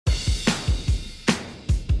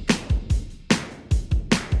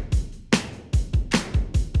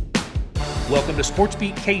Welcome to Sports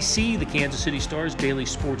Beat KC, the Kansas City Star's daily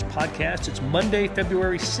sports podcast. It's Monday,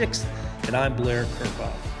 February 6th, and I'm Blair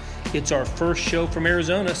Kirchhoff. It's our first show from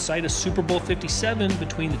Arizona, site of Super Bowl 57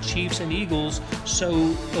 between the Chiefs and Eagles, so,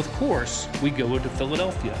 of course, we go to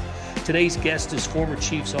Philadelphia. Today's guest is former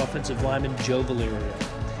Chiefs offensive lineman Joe Valerio.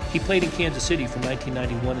 He played in Kansas City from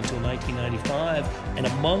 1991 until 1995, and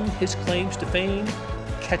among his claims to fame,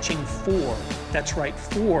 catching four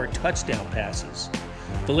touchdown passes.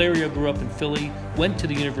 Valerio grew up in Philly, went to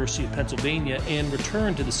the University of Pennsylvania, and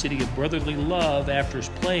returned to the city of brotherly love after his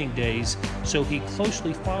playing days, so he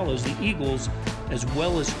closely follows the Eagles, as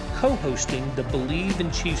well as co-hosting the Believe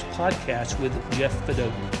in Chiefs podcast with Jeff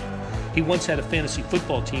Fedotin. He once had a fantasy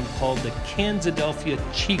football team called the Kansadelphia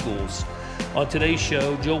Cheagles. On today's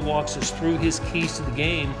show, Joe walks us through his keys to the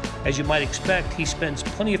game. As you might expect, he spends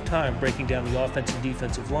plenty of time breaking down the offensive and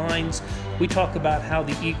defensive lines. We talk about how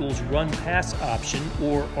the Eagles' run-pass option,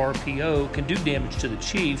 or RPO, can do damage to the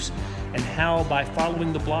Chiefs, and how, by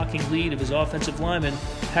following the blocking lead of his offensive lineman,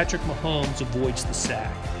 Patrick Mahomes avoids the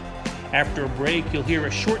sack. After a break, you'll hear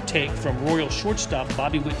a short take from Royal shortstop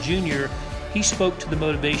Bobby Witt Jr. He spoke to the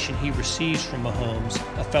motivation he receives from Mahomes,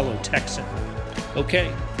 a fellow Texan.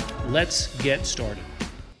 Okay, let's get started.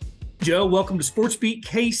 Joe, welcome to Sports Beat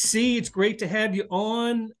KC. It's great to have you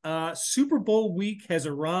on. Super Bowl week has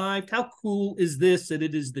arrived. How cool is this that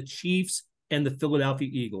it is the Chiefs and the Philadelphia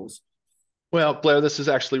Eagles? Well, Blair, this is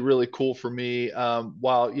actually really cool for me.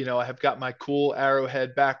 While, I have got my cool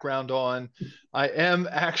Arrowhead background on, I am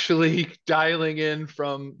actually dialing in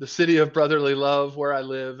from the city of brotherly love where I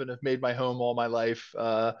live and have made my home all my life,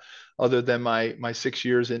 other than my 6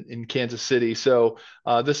 years in Kansas City. So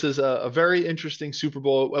this is a very interesting Super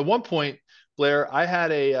Bowl. At one point, Blair, I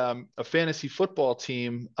had a fantasy football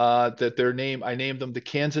team that I named them the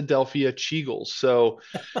Kansadelphia Cheagles. So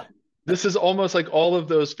this is almost like all of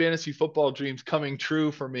those fantasy football dreams coming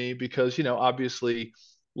true for me because, obviously,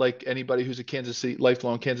 like anybody who's a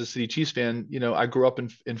lifelong Kansas City Chiefs fan, I grew up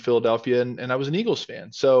in Philadelphia and I was an Eagles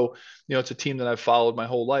fan. So, it's a team that I've followed my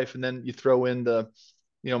whole life. And then you throw in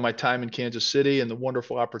my time in Kansas City and the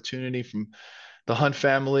wonderful opportunity from the Hunt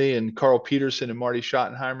family and Carl Peterson and Marty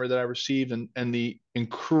Schottenheimer that I received, and the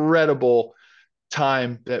incredible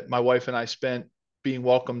time that my wife and I spent being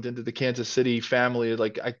welcomed into the Kansas City family.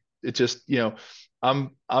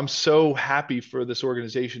 I'm so happy for this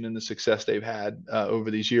organization and the success they've had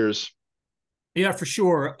over these years. Yeah, for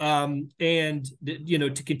sure.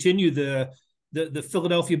 To continue the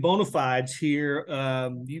Philadelphia bona fides here,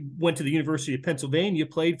 you went to the University of Pennsylvania,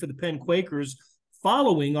 played for the Penn Quakers,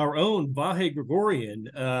 following our own Vahe Gregorian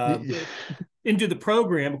into the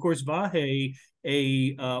program. Of course, Vahe,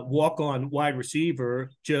 a walk-on wide receiver,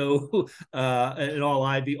 Joe, an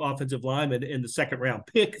all-Ivy offensive lineman, and the second-round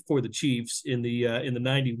pick for the Chiefs in the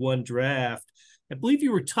 91 draft. I believe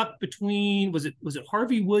you were tucked between, was it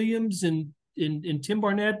Harvey Williams and Tim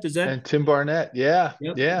Barnett? And Tim Barnett, yeah,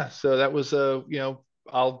 Yep. yeah. So that was it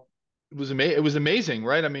was amazing,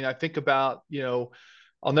 right? I mean, I think about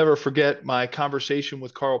I'll never forget my conversation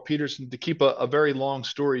with Carl Peterson. To keep a very long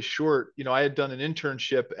story short, I had done an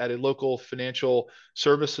internship at a local financial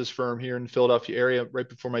services firm here in the Philadelphia area right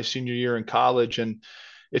before my senior year in college. And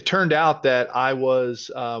it turned out that I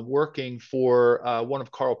was working for one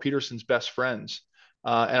of Carl Peterson's best friends.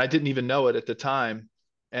 And I didn't even know it at the time.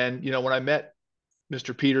 And, when I met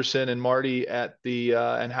Mr. Peterson and Marty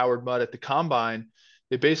and Howard Mudd at the Combine,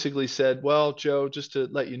 they basically said, well, Joe, just to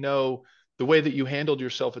let you know, the way that you handled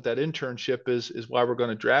yourself at that internship is why we're going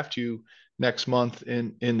to draft you next month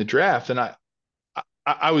in the draft. And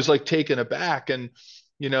I was like taken aback, and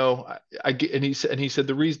he said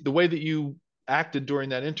the way that you acted during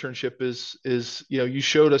that internship is you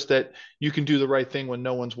showed us that you can do the right thing when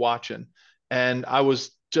no one's watching. And I was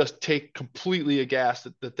just completely aghast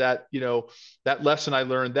that lesson I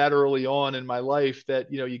learned that early on in my life,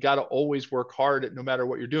 that you got to always work hard at no matter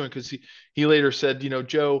what you're doing. Because he later said,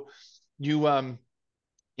 Joe,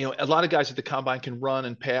 a lot of guys at the Combine can run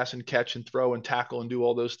and pass and catch and throw and tackle and do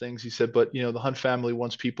all those things. He said, but the Hunt family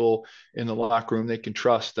wants people in the locker room they can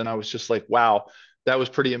trust. And I was just like, wow, that was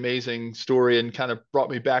pretty amazing story, and kind of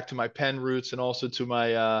brought me back to my Penn roots and also to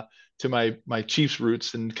my Chiefs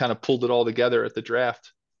roots, and kind of pulled it all together at the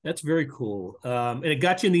draft. That's very cool. And it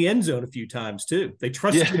got you in the end zone a few times too. They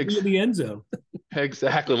trusted you to be in the end zone.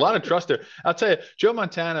 Exactly. A lot of trust there. I'll tell you, Joe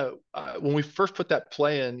Montana, when we first put that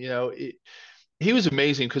play in, he was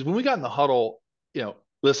amazing, because when we got in the huddle,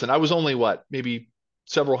 listen, I was only maybe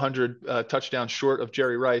several hundred touchdowns short of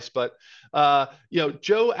Jerry Rice, but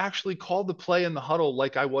Joe actually called the play in the huddle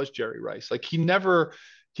like I was Jerry Rice. Like, he never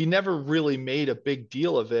he never really made a big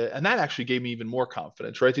deal of it. And that actually gave me even more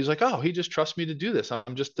confidence, right? He's like, oh, he just trusts me to do this.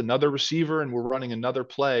 I'm just another receiver and we're running another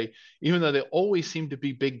play, even though they always seem to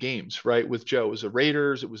be big games, right? With Joe, it was the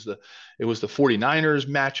Raiders, it was the 49ers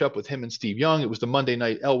matchup with him and Steve Young. It was the Monday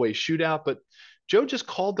night Elway shootout. But Joe just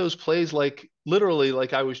called those plays like literally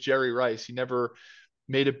like I was Jerry Rice. He never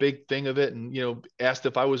made a big thing of it and asked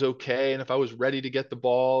if I was okay and if I was ready to get the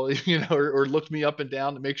ball, or looked me up and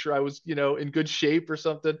down to make sure I was in good shape or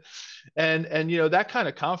something. And that kind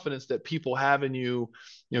of confidence that people have in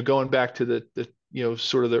going back to the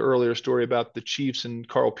sort of the earlier story about the Chiefs and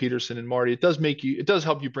Carl Peterson and Marty, it does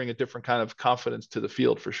help you bring a different kind of confidence to the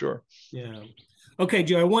field for sure. Yeah. Okay,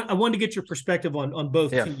 Joe, I wanted to get your perspective on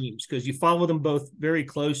both Yeah. teams because you follow them both very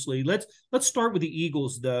closely. Let's start with the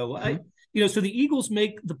Eagles, though. So the Eagles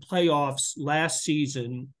make the playoffs last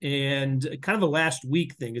season, and kind of a last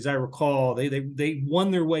week thing, as I recall. They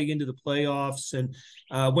won their way into the playoffs and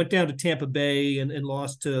went down to Tampa Bay and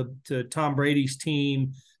lost to Tom Brady's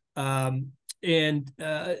team. But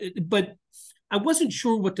I wasn't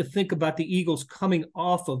sure what to think about the Eagles coming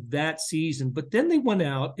off of that season, but then they went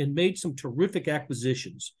out and made some terrific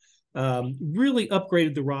acquisitions, really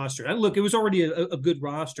upgraded the roster. And look, it was already a good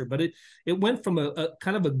roster, but it went from a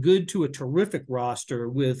kind of a good to a terrific roster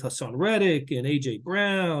with Hassan Reddick and A.J.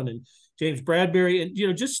 Brown and James Bradbury and,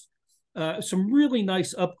 just some really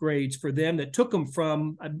nice upgrades for them that took them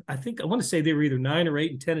from, I think I want to say they were either 9 or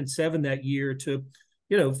 8 and 10 and 7 that year to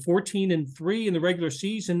 14-3 in the regular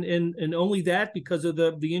season, and only that because of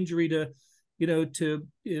the injury to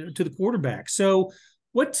the quarterback. So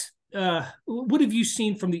what have you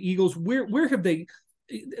seen from the Eagles? Where have they've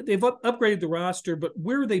upgraded the roster, but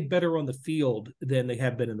where are they better on the field than they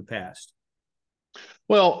have been in the past?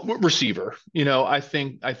 Well, receiver, I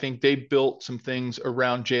think they built some things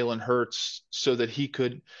around Jalen Hurts so that he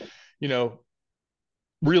could,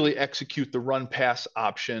 really execute the run pass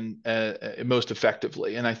option most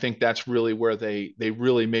effectively. And I think that's really where they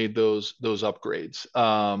really made those upgrades.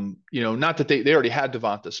 Not that they already had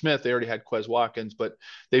Devonta Smith, they already had Quez Watkins, but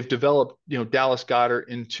they've developed, Dallas Goedert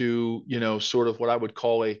into, sort of what I would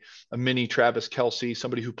call a mini Travis Kelce,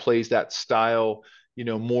 somebody who plays that style,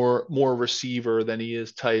 more receiver than he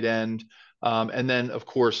is tight end. And then of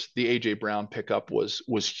course the AJ Brown pickup was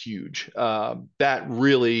huge. That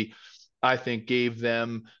really, I think, gave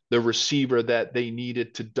them the receiver that they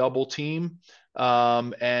needed to double team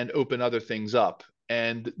and open other things up.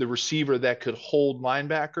 And the receiver that could hold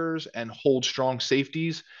linebackers and hold strong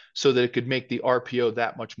safeties so that it could make the RPO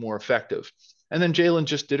that much more effective. And then Jalen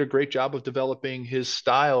just did a great job of developing his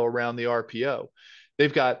style around the RPO.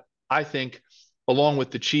 They've got, I think, along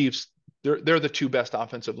with the Chiefs, they're the two best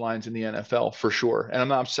offensive lines in the NFL for sure.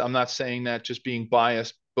 And I'm not saying that just being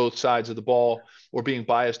biased both sides of the ball or being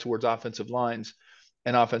biased towards offensive lines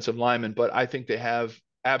and offensive linemen, but I think they have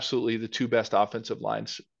absolutely the two best offensive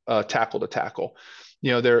lines, tackle to tackle.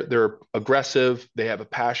 They're aggressive. They have a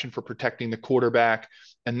passion for protecting the quarterback,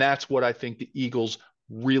 and that's what I think the Eagles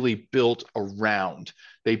really built around.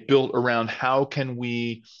 They built around how can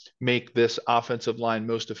we make this offensive line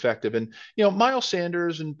most effective. And Miles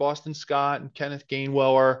Sanders and Boston Scott and Kenneth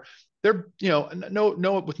Gainwell are, they're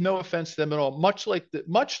no with no offense to them at all, much like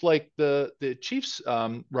the Chiefs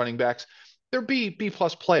running backs, they're B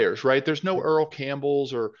plus players, right? There's no Earl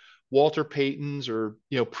Campbells or Walter Paytons or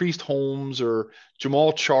Priest Holmes or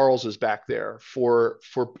Jamal Charles is back there for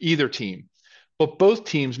either team. But both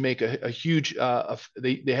teams make a huge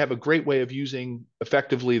they have a great way of using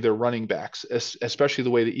effectively their running backs, especially the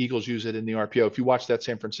way the Eagles use it in the RPO. If you watch that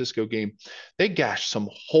San Francisco game, they gashed some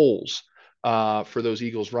holes for those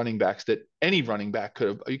Eagles running backs that any running back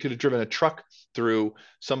could have driven a truck through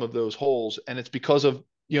some of those holes. And it's because of,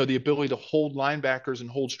 the ability to hold linebackers and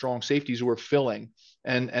hold strong safeties who are filling.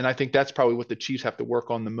 And I think that's probably what the Chiefs have to work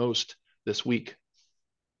on the most this week.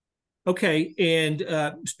 Okay, and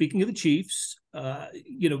speaking of the Chiefs,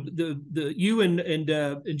 you and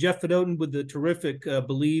Jeff Fidoten with the terrific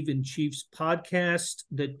Believe in Chiefs podcast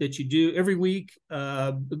that you do every week.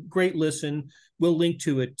 Great listen. We'll link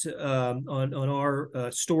to it on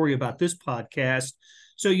our story about this podcast.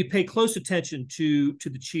 So you pay close attention to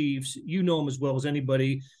the Chiefs. You know them as well as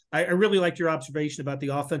anybody. I really liked your observation about the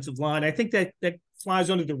offensive line. I think that flies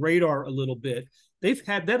under the radar a little bit.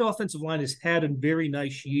 That offensive line has had a very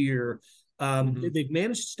nice year. They've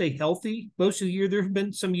managed to stay healthy most of the year. There have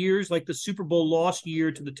been some years like the Super Bowl lost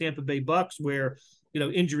year to the Tampa Bay Bucks where,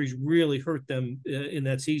 injuries really hurt them in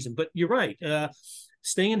that season. But you're right.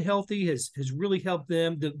 Staying healthy has really helped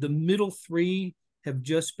them. The middle three have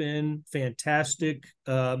just been fantastic.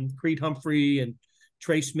 Creed Humphrey and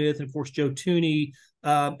Trey Smith and, of course, Joe Thuney.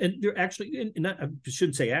 And they're actually, and not, I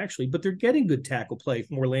shouldn't say actually, but they're getting good tackle play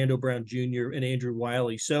from Orlando Brown Jr. and Andrew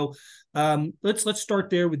Wiley. So let's start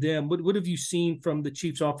there with them. What have you seen from the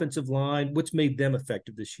Chiefs' offensive line? What's made them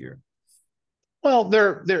effective this year? Well,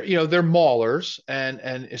 they're maulers, and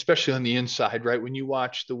especially on the inside, right? When you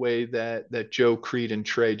watch the way that Joe Creed and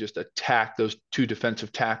Trey just attack those two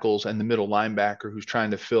defensive tackles and the middle linebacker who's trying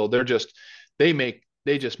to fill, they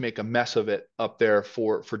just make a mess of it up there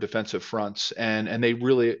for defensive fronts, and they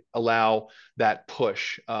really allow that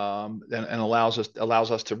push, and allows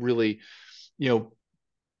us to really, you know,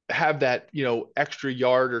 have that, extra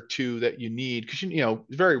yard or two that you need, because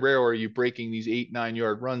it's very rare are you breaking these 8-9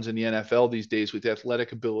 yard runs in the NFL these days with the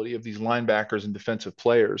athletic ability of these linebackers and defensive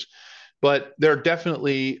players. But they're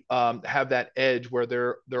definitely, have that edge where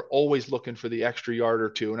they're always looking for the extra yard or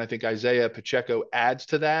two, and I think Isaiah Pacheco adds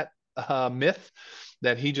to that myth,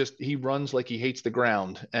 that he runs like he hates the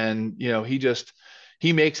ground, and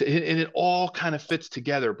he makes it, and it all kind of fits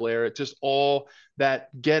together, Blair. It's just all that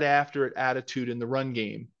get after it attitude in the run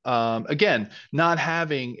game. Again, not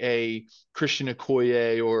having a Christian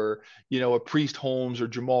Okoye or a Priest Holmes or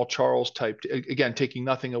Jamal Charles type. Again, taking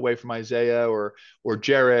nothing away from Isaiah or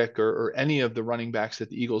Jarek or any of the running backs that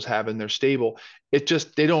the Eagles have in their stable. It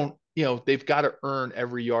just they don't. They've got to earn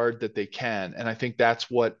every yard that they can. And I think that's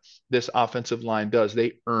what this offensive line does.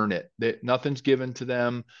 They earn it. Nothing's given to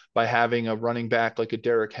them by having a running back like a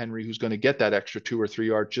Derrick Henry who's going to get that extra 2 or 3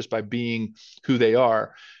 yards just by being who they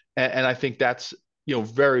are. And I think that's,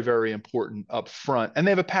 very, very important up front. And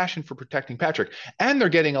they have a passion for protecting Patrick. And they're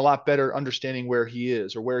getting a lot better understanding where he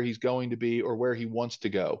is or where he's going to be or where he wants to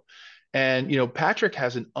go. And, Patrick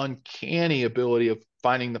has an uncanny ability of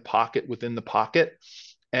finding the pocket within the pocket.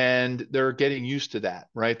 And they're getting used to that,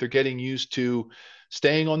 right? They're getting used to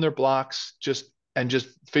staying on their blocks, just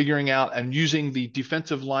figuring out and using the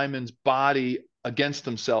defensive lineman's body against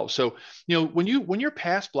themselves. So, when you're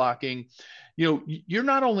pass blocking, you're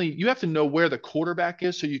not only, you have to know where the quarterback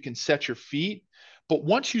is so you can set your feet, but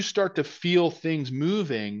once you start to feel things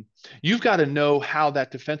moving, you've got to know how that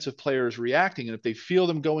defensive player is reacting. And if they feel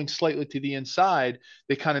them going slightly to the inside,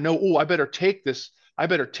 they kind of know, oh, I better take this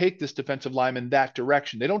defensive lineman that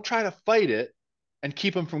direction. They don't try to fight it and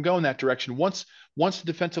keep them from going that direction. Once the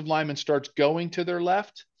defensive lineman starts going to their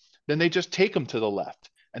left, then they just take them to the left.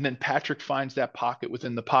 And then Patrick finds that pocket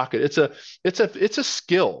within the pocket. It's a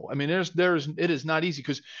skill. I mean, it is not easy,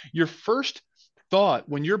 because your first thought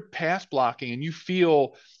when you're pass blocking and you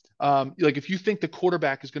feel like if you think the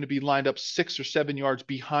quarterback is going to be lined up 6 or 7 yards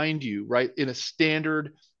behind you, right, in a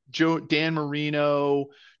standard Dan Marino,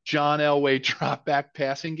 John Elway drop back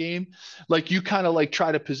passing game, like you kind of like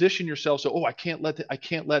try to position yourself. So, I can't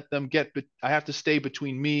let them get, but I have to stay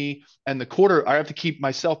between me and the quarter. I have to keep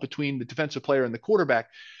myself between the defensive player and the quarterback.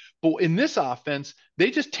 But in this offense,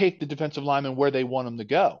 they just take the defensive lineman where they want them to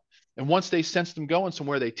go. And once they sense them going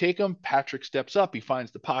somewhere, they take them. Patrick steps up. He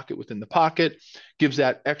finds the pocket within the pocket, gives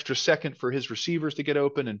that extra second for his receivers to get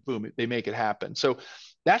open, and boom, they make it happen. So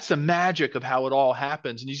that's the magic of how it all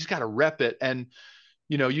happens. And you just got to rep it. And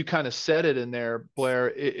you kind of said it in there, Blair.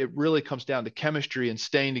 It really comes down to chemistry and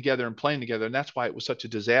staying together and playing together. And that's why it was such a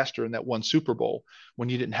disaster in that one Super Bowl, when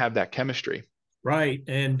you didn't have that chemistry. Right.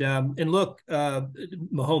 And look,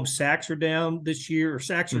 Mahomes sacks are down this year, or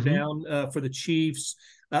sacks are down for the Chiefs,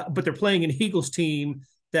 but they're playing an Eagles team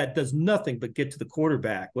that does nothing but get to the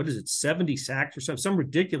quarterback. What is it, 70 sacks or some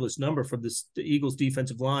ridiculous number from the Eagles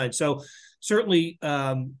defensive line. So certainly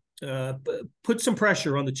put some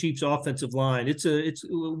pressure on the Chiefs offensive line.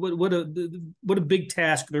 What a big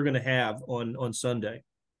task they're going to have on Sunday.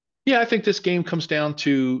 Yeah, I think this game comes down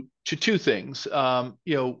to two things.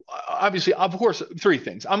 Obviously, of course, three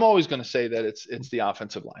things. I'm always going to say that it's the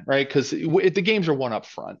offensive line, right? Because the games are won up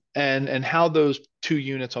front, and how those two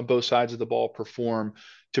units on both sides of the ball perform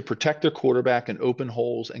to protect their quarterback and open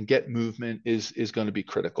holes and get movement is going to be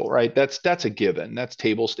critical, right? That's a given. That's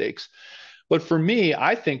table stakes. But for me,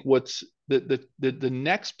 I think what's the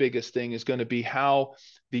next biggest thing is going to be how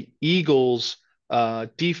the Eagles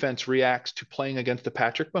defense reacts to playing against the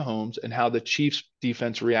Patrick Mahomes, and how the Chiefs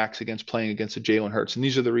defense reacts against playing against the Jalen Hurts. And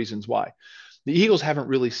these are the reasons why. The Eagles haven't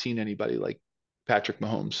really seen anybody like Patrick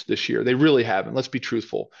Mahomes this year. They really haven't. Let's be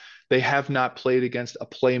truthful. They have not played against a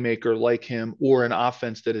playmaker like him, or an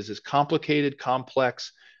offense that is as complicated,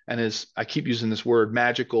 complex, and as, I keep using this word,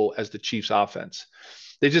 magical as the Chiefs offense.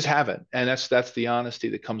 They just haven't. And that's the honesty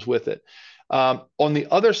that comes with it. On the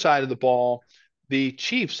other side of the ball, the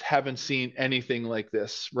Chiefs haven't seen anything like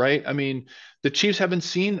this, right? I mean, the Chiefs haven't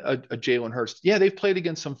seen a Jalen Hurts. Yeah, they've played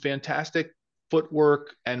against some fantastic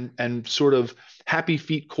footwork and sort of happy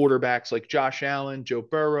feet quarterbacks like Josh Allen, Joe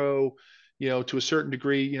Burrow, to a certain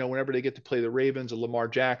degree, whenever they get to play the Ravens, Lamar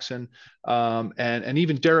Jackson, and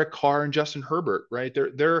even Derek Carr and Justin Herbert, right?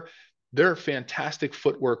 They're fantastic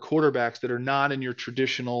footwork quarterbacks that are not in your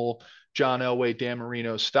traditional John Elway, Dan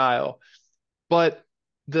Marino style. But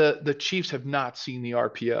the Chiefs have not seen the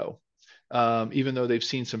RPO, even though they've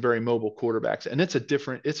seen some very mobile quarterbacks, and it's a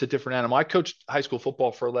different animal. I coached high school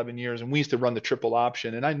football for 11 years, and we used to run the triple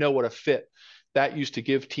option, and I know what a fit that used to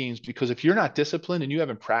give teams, because if you're not disciplined and you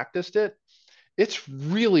haven't practiced it, it's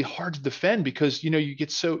really hard to defend, because you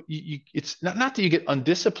get it's not that you get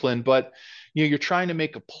undisciplined, but you're trying to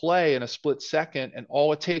make a play in a split second, and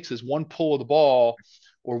all it takes is one pull of the ball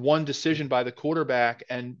or one decision by the quarterback,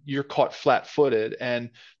 and you're caught flat-footed.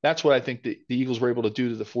 And that's what I think the Eagles were able to do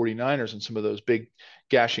to the 49ers in some of those big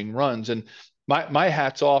gashing runs. And my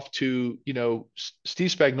hat's off to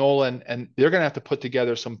Steve Spagnuolo, and they're going to have to put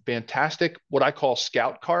together some fantastic, what I call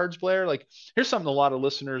scout cards, Blair. Like, here's something a lot of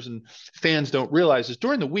listeners and fans don't realize is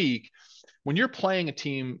during the week when you're playing a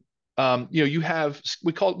team, you have,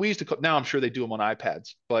 we used to call, now I'm sure they do them on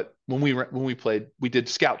iPads, but when we played, we did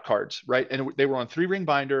scout cards, right? And they were on 3-ring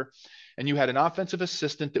binder, and you had an offensive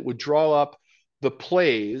assistant that would draw up the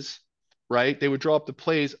plays, right? They would draw up the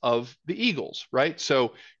plays of the Eagles, right?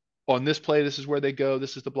 So on this play, this is where they go.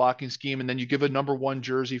 This is the blocking scheme. And then you give a number 1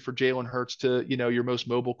 jersey for Jalen Hurts to, your most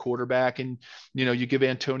mobile quarterback. And, you give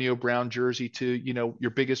Antonio Brown jersey to,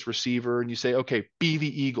 your biggest receiver. And you say, okay, be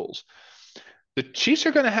the Eagles. The Chiefs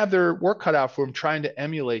are going to have their work cut out for them trying to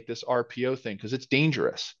emulate this RPO thing, because it's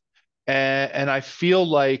dangerous. And I feel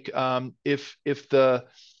like if the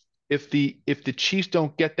Chiefs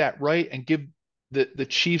don't get that right and give the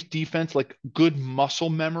Chiefs defense like good muscle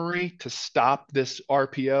memory to stop this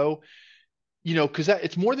RPO, because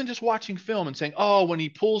it's more than just watching film and saying, oh, when he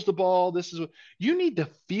pulls the ball, this is what you need to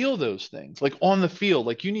feel, those things like on the field.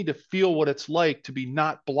 Like, you need to feel what it's like to be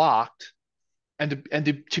not blocked and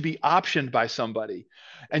to be optioned by somebody.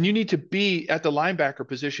 And you need to be at the linebacker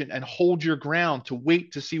position and hold your ground to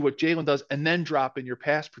wait to see what Jalen does, and then drop in your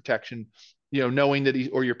pass protection, knowing that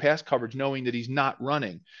or your pass coverage, knowing that he's not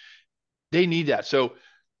running. They need that. So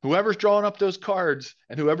whoever's drawing up those cards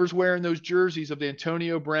and whoever's wearing those jerseys of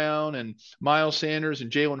Antonio Brown and Miles Sanders and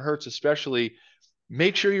Jalen Hurts especially,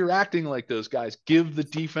 make sure you're acting like those guys. Give the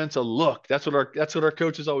defense a look. That's what our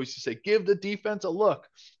coaches always used to say. Give the defense a look.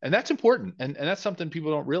 And that's important. And that's something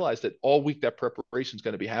people don't realize, that all week that preparation is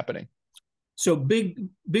going to be happening. So big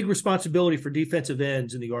responsibility for defensive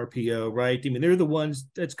ends in the RPO, right? I mean, they're the ones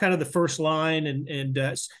that's kind of the first line, and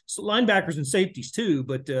so linebackers and safeties too.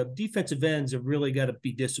 But defensive ends have really got to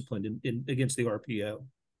be disciplined in against the RPO.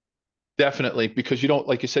 Definitely, because you don't,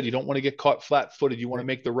 like you said, you don't want to get caught flat-footed. You want to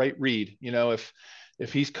make the right read.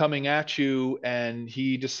 If he's coming at you and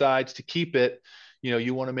he decides to keep it,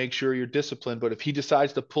 you want to make sure you're disciplined. But if he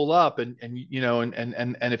decides to pull up and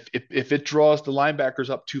if it draws the linebackers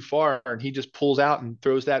up too far and he just pulls out and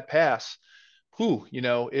throws that pass,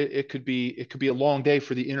 it could be a long day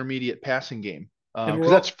for the intermediate passing game, because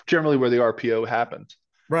that's generally where the RPO happens.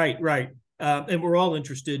 Right. And we're all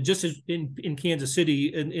interested, just as in Kansas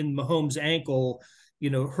City, in Mahomes' ankle,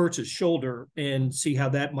 hurts his shoulder, and see how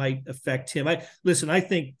that might affect him. I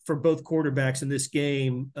think for both quarterbacks in this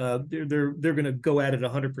game, they're going to go at it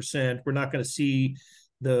 100%. We're not going to see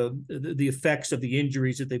the effects of the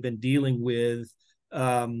injuries that they've been dealing with.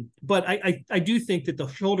 But I do think that the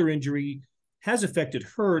shoulder injury has affected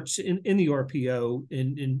Hurts in the RPO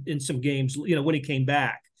in some games, when he came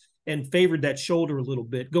back, and favored that shoulder a little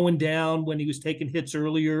bit, going down when he was taking hits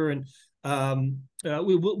earlier. And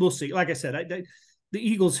we'll see. Like I said, the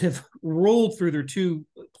Eagles have rolled through their 2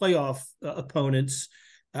 playoff opponents.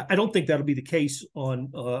 I don't think that'll be the case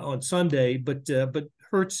on Sunday, but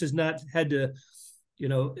Hurts has not had to,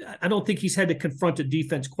 I don't think he's had to confront a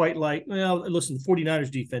defense quite like, listen, the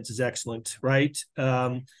 49ers defense is excellent, right?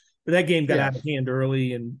 But that game got out of hand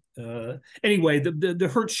early. And anyway,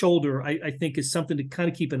 the hurt shoulder, I think, is something to kind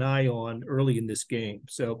of keep an eye on early in this game.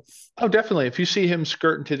 So, definitely. If you see him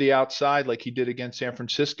skirting to the outside like he did against San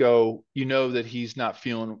Francisco, you know that he's not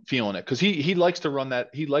feeling it, because he likes to run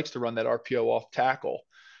that. He likes to run that RPO off tackle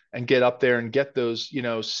and get up there and get those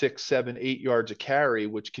 6, 7, 8 yards of carry,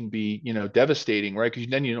 which can be devastating, right? Because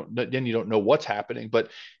then you don't know what's happening.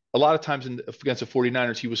 But a lot of times against the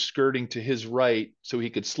 49ers, he was skirting to his right so he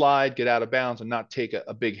could slide, get out of bounds, and not take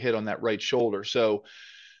a big hit on that right shoulder. So,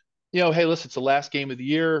 hey, listen, it's the last game of the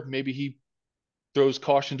year. Maybe he throws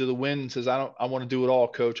caution to the wind and says, I want to do it all,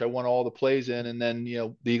 coach. I want all the plays in. And then,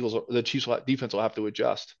 the Chiefs defense will have to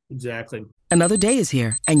adjust. Exactly. Another day is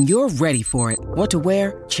here and you're ready for it. What to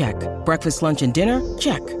wear? Check. Breakfast, lunch, and dinner?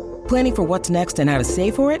 Check. Planning for what's next and how to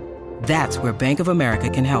save for it? That's where Bank of America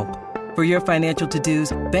can help. For your financial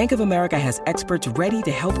to-dos, Bank of America has experts ready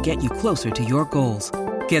to help get you closer to your goals.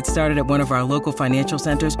 Get started at one of our local financial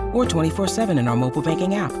centers or 24/7 in our mobile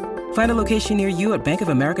banking app. Find a location near you at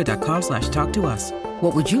bankofamerica.com/talktous.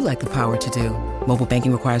 What would you like the power to do? Mobile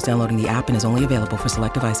banking requires downloading the app and is only available for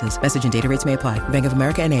select devices. Message and data rates may apply. Bank of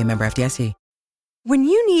America N.A., member FDIC. When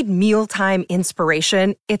you need mealtime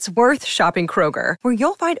inspiration, it's worth shopping Kroger, where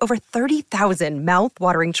you'll find over 30,000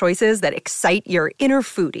 mouth-watering choices that excite your inner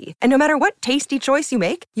foodie. And no matter what tasty choice you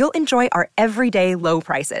make, you'll enjoy our everyday low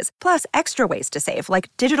prices, plus extra ways to save,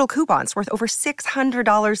 like digital coupons worth over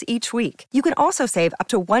 $600 each week. You can also save up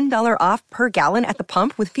to $1 off per gallon at the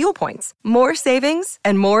pump with fuel points. More savings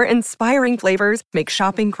and more inspiring flavors make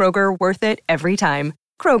shopping Kroger worth it every time.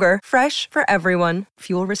 Kroger, fresh for everyone.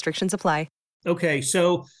 Fuel restrictions apply. Okay,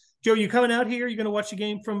 so Joe, you coming out here? You're going to watch the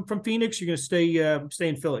game from Phoenix? You're going to stay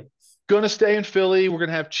in Philly? Going to stay in Philly. We're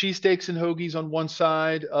going to have cheesesteaks and hoagies on one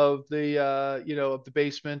side of the of the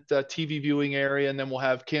basement TV viewing area, and then we'll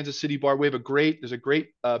have Kansas City bar. There's a great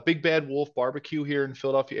Big Bad Wolf barbecue here in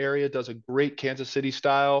Philadelphia area. Does a great Kansas City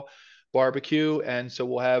style barbecue, and so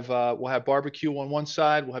we'll have barbecue on one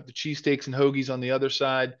side. We'll have the cheesesteaks and hoagies on the other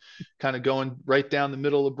side, kind of going right down the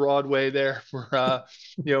middle of Broadway there for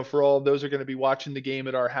for all of those who are going to be watching the game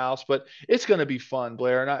at our house. But it's going to be fun,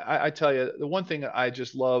 Blair. And I tell you, the one thing I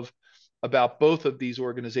just love about both of these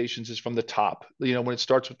organizations is from the top. When it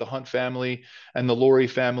starts with the Hunt family and the Laurie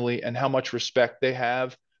family, and how much respect they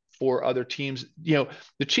have for other teams. The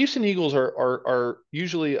Chiefs and Eagles are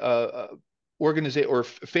usually organization or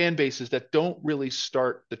fan bases that don't really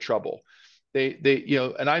start the trouble.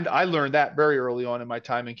 And I learned that very early on in my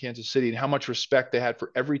time in Kansas City, and how much respect they had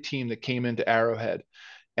for every team that came into Arrowhead.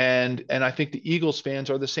 And I think the Eagles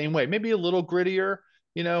fans are the same way, maybe a little grittier,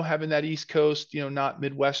 having that East Coast, not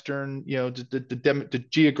Midwestern, the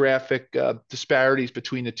geographic disparities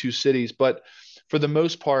between the two cities. But for the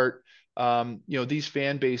most part, these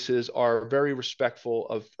fan bases are very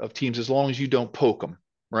respectful of teams, as long as you don't poke them.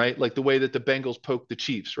 Right? Like the way that the Bengals poked the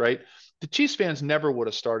Chiefs, right? The Chiefs fans never would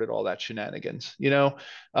have started all that shenanigans,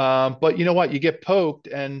 but you know what? You get poked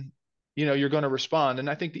and, you're going to respond. And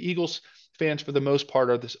I think the Eagles fans, for the most part,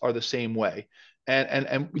 are the same way.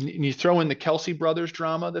 And you throw in the Kelsey brothers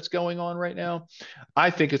drama that's going on right now. I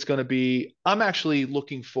think it's going to be, I'm actually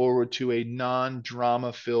looking forward to a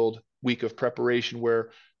non-drama filled week of preparation,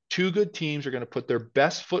 where two good teams are going to put their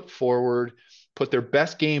best foot forward, put their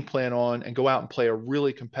best game plan on, and go out and play a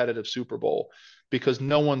really competitive Super Bowl, because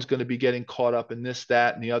no one's going to be getting caught up in this,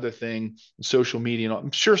 that, and the other thing, social media. And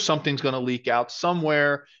I'm sure something's going to leak out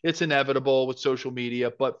somewhere. It's inevitable with social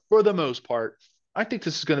media, but for the most part, I think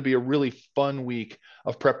this is going to be a really fun week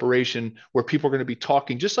of preparation, where people are going to be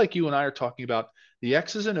talking, just like you and I are talking about, the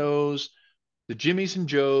X's and O's, the Jimmies and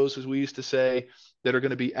Joes, as we used to say, that are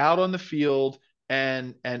going to be out on the field,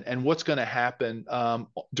 and what's going to happen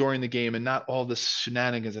during the game, and not all the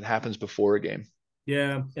shenanigans that happens before a game.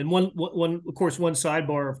 Yeah, and one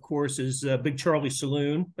sidebar, of course, is Big Charlie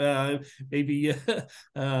Saloon. Maybe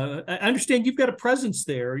I understand you've got a presence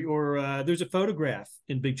there, or there's a photograph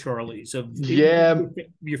in Big Charlie's of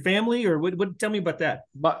your family, or what? Tell me about that.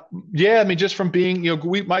 Just from being,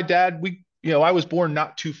 my dad, I was born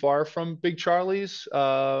not too far from Big Charlie's,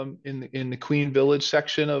 in the Queen Village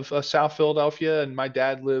section of South Philadelphia, and my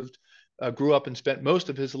dad grew up and spent most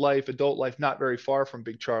of his adult life, not very far from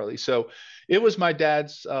Big Charlie. So it was my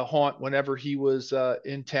dad's haunt whenever he was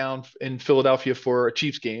in town in Philadelphia for a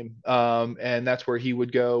Chiefs game. And that's where he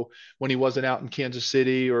would go when he wasn't out in Kansas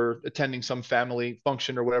City or attending some family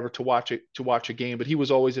function or whatever to watch a game. But he was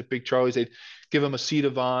always at Big Charlie's. They'd give him a seat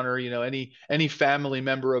of honor. Any family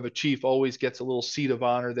member of a Chief always gets a little seat of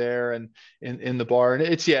honor there, and in the bar. And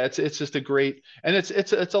it's just a great, and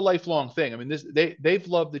it's a lifelong thing. I mean, they've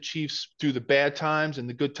loved the Chiefs through the bad times and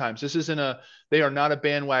the good times. They are not a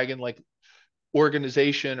bandwagon like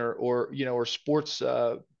organization or sports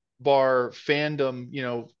bar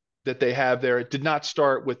fandom, that they have there. It did not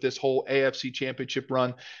start with this whole AFC championship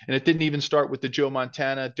run. And it didn't even start with the Joe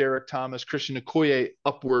Montana, Derek Thomas, Christian Okoye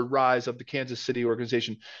upward rise of the Kansas City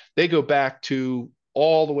organization. They go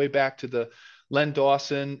all the way back to the Len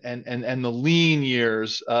Dawson and the lean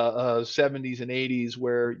years, 70s and 80s,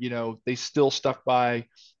 where, they still stuck by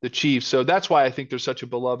the Chiefs. So that's why I think they're such a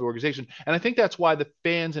beloved organization. And I think that's why the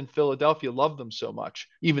fans in Philadelphia love them so much,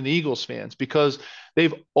 even the Eagles fans, because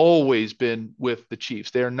they've always been with the Chiefs.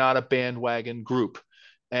 They're not a bandwagon group.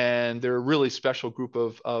 And they're a really special group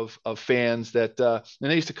of fans that, and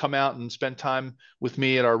they used to come out and spend time with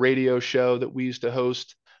me at our radio show that we used to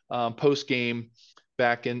host post game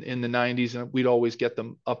back in the 90s, and we'd always get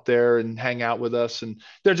them up there and hang out with us. And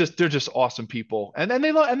they're just awesome people. And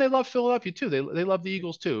they love Philadelphia too. They love the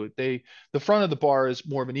Eagles too. The front of the bar is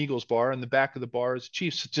more of an Eagles bar, and the back of the bar is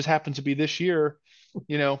Chiefs. It just happens to be this year,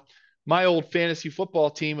 my old fantasy football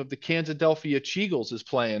team of the Kansas-Delphia Cheagles is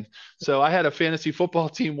playing. So I had a fantasy football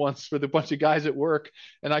team once with a bunch of guys at work,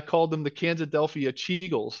 and I called them the Kansas-Delphia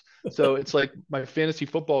Cheagles. So it's like my fantasy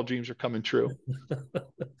football dreams are coming true.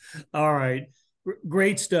 All right.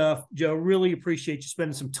 Great stuff, Joe. Really appreciate you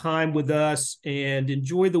spending some time with us, and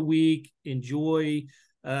enjoy the week. Enjoy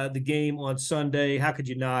the game on Sunday. How could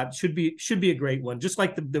you not? Should be a great one. Just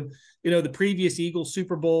like the previous Eagles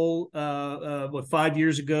Super Bowl 5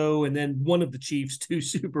 years ago, and then one of the Chiefs' 2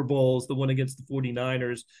 Super Bowls, the one against the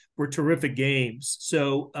 49ers, were terrific games.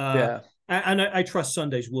 So I trust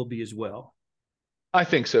Sundays will be as well. I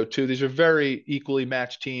think so too. These are very equally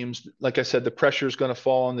matched teams. Like I said, the pressure is going to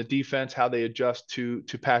fall on the defense, how they adjust to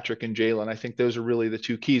Patrick and Jalen. I think those are really the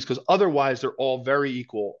 2 keys, because otherwise they're all very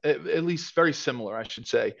equal, at least very similar, I should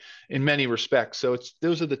say, in many respects. So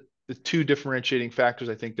those are the 2 differentiating factors,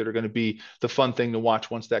 I think, that are going to be the fun thing to watch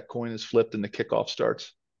once that coin is flipped and the kickoff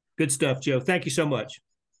starts. Good stuff, Joe. Thank you so much.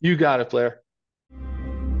 You got it, Blair.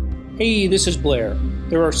 Hey, this is Blair.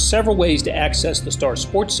 There are several ways to access the Star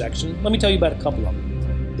Sports section. Let me tell you about a couple of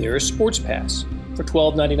them. There is Sports Pass. For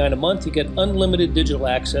 $12.99 a month, you get unlimited digital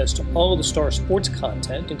access to all of the Star Sports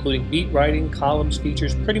content, including beat writing, columns,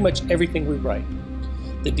 features, pretty much everything we write.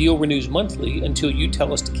 The deal renews monthly until you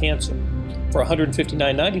tell us to cancel. For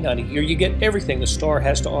 $159.99 a year, you get everything the Star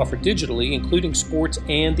has to offer digitally, including sports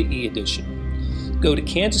and the e-edition. Go to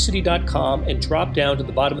kansascity.com and drop down to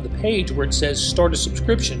the bottom of the page where it says Start a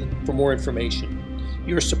Subscription for more information.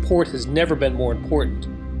 Your support has never been more important.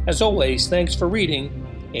 As always, thanks for reading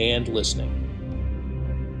and listening.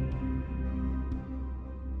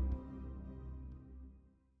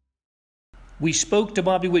 We spoke to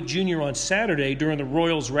Bobby Witt Jr. on Saturday during the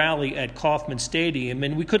Royals rally at Kauffman Stadium,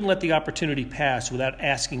 and we couldn't let the opportunity pass without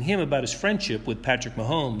asking him about his friendship with Patrick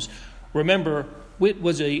Mahomes. Remember, Witt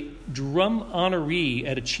was a drum honoree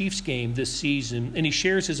at a Chiefs game this season, and he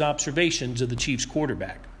shares his observations of the Chiefs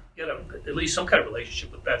quarterback. You know, at least some kind of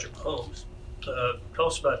relationship with Patrick Mahomes. Tell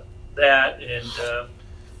us about that and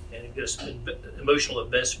just emotional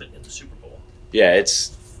investment in the Super Bowl. Yeah,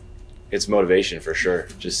 it's motivation for sure.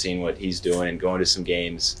 Just seeing what he's doing and going to some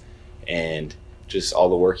games and just all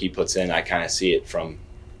the work he puts in. I kind of see it from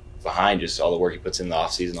behind, just all the work he puts in the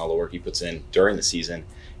offseason, all the work he puts in during the season,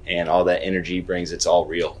 and all that energy he brings. It's all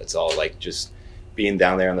real. It's all like just being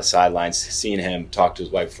down there on the sidelines, seeing him talk to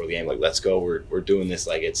his wife before the game, like, let's go, we're doing this,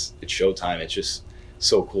 like it's showtime. It's just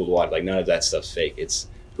so cool to watch. Like, none of that stuff's fake. It's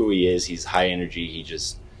who he is. He's high energy. He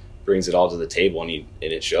just brings it all to the table, and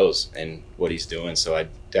it shows in what he's doing. So I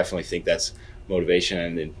definitely think that's motivation,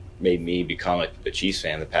 and it made me become a Chiefs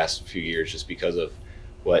fan the past few years, just because of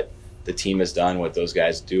what the team has done, what those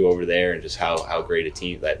guys do over there, and just how great a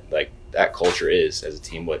team that culture is as a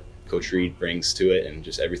team, what Coach Reed brings to it, and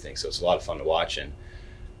just everything. So it's a lot of fun to watch, and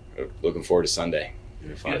looking forward to Sunday.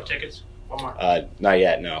 You have tickets? One more. Not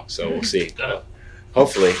yet, no. So we'll see.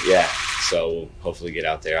 Hopefully, yeah. So we'll hopefully get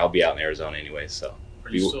out there. I'll be out in Arizona anyway, so. Are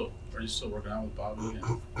you still working out with Bobby?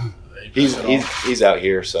 He's out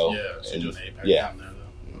here, so. Yeah, so you're doing APAC down there,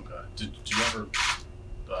 though? Okay. Did you ever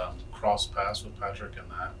cross paths with Patrick in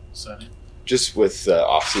that setting? Just with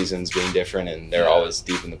off seasons being different, and they're always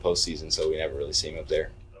deep in the postseason, so we never really see him up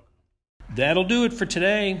there. That'll do it for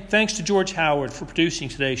today. Thanks to George Howard for producing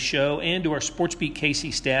today's show, and to our SportsBeat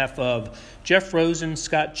KC staff of Jeff Rosen,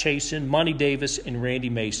 Scott Chasen, Monty Davis, and Randy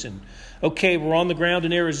Mason. Okay, we're on the ground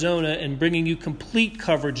in Arizona and bringing you complete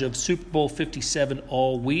coverage of Super Bowl 57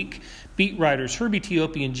 all week. Beat writers Herbie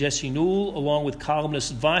Teope and Jesse Newell, along with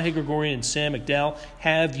columnists Vahe Gregorian and Sam McDowell,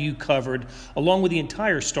 have you covered, along with the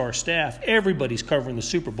entire Star staff. Everybody's covering the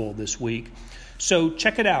Super Bowl this week. So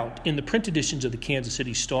check it out in the print editions of the Kansas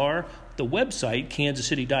City Star, the website,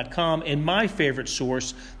 kansascity.com, and my favorite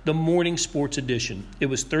source, the Morning Sports Edition. It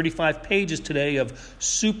was 35 pages today of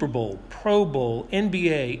Super Bowl, Pro Bowl,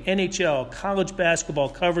 NBA, NHL, college basketball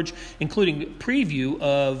coverage, including a preview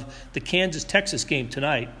of the Kansas-Texas game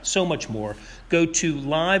tonight. So much more. Go to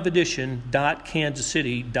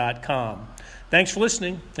liveedition.kansascity.com. Thanks for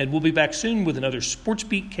listening, and we'll be back soon with another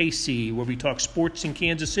SportsBeat KC, where we talk sports in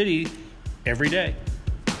Kansas City every day.